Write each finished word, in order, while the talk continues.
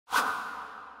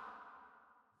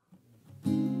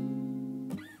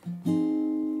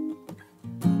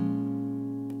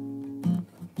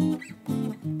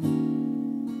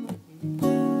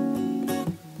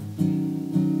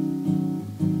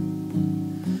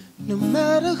No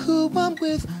matter who I'm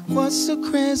with, what's so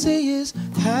crazy is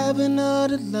having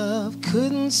other love.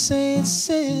 Couldn't say it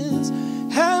since.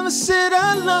 Haven't said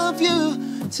I love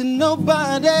you to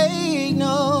nobody,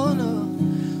 no, no.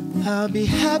 I'll be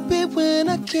happy when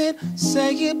I can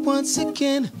say it once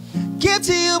again. Give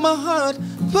to you my heart,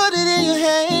 put it in your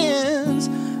hands.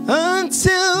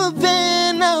 Until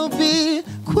then I'll be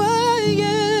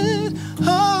quiet.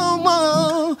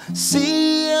 Oh,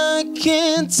 see, I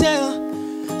can't tell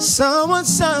someone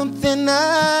something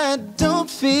I don't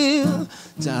feel.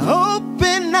 To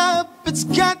open up, it's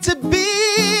got to be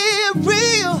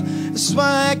real. That's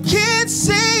why I can't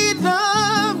say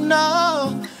love,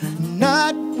 no,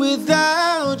 not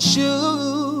without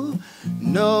you.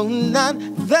 No, not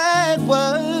that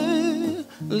word,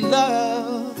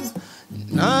 love,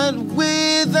 not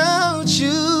without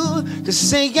you. 'Cause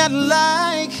say I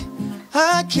like,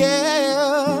 I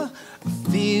care, I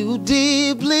feel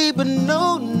deeply, but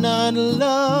no, not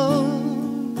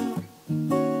alone.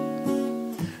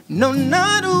 No,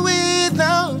 not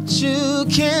without you.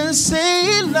 Can't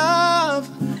say love,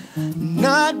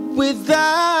 not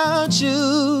without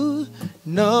you.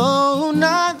 No,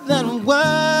 not that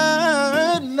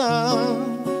word,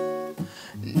 love,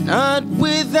 not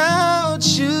without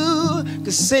you.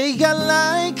 'Cause say I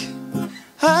like,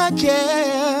 I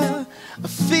care, I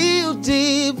feel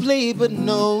deeply, but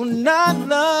no, not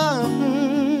love.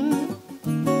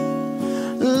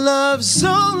 Love's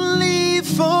only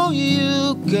for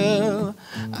you, girl.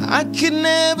 I could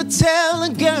never tell a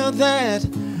girl that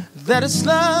it's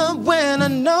love when I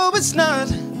know it's not.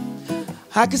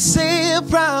 I could say I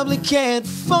probably can't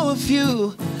for a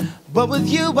few, but with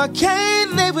you I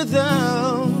can't live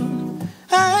without.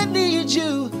 I need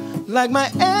you like my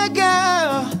air,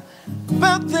 girl,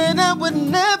 but then I would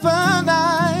never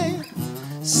lie.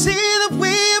 See the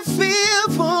way I feel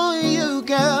for you,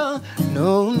 girl,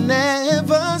 no,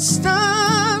 never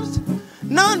stops.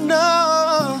 No,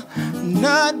 no,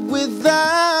 not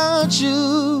without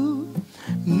you.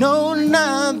 No,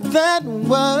 not that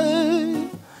word,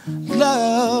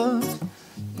 love,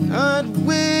 not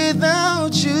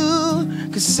without you.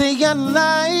 'Cause say I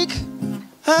like,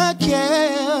 I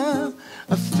care,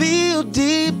 I feel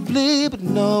deeply, but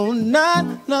no, not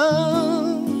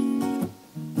love.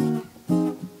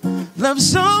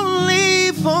 Love's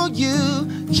only for you.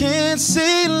 Can't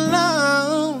say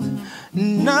love,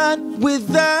 not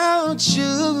without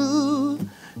you.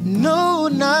 No,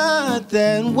 not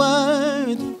that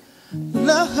word,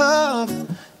 love,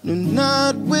 no,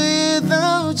 not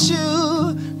without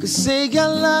you. 'Cause say I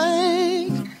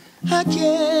like, I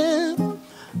care,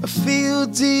 I feel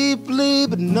deeply,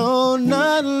 but no,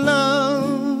 not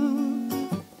love.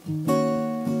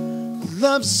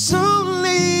 Love's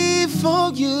only for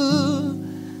you,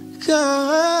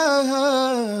 God.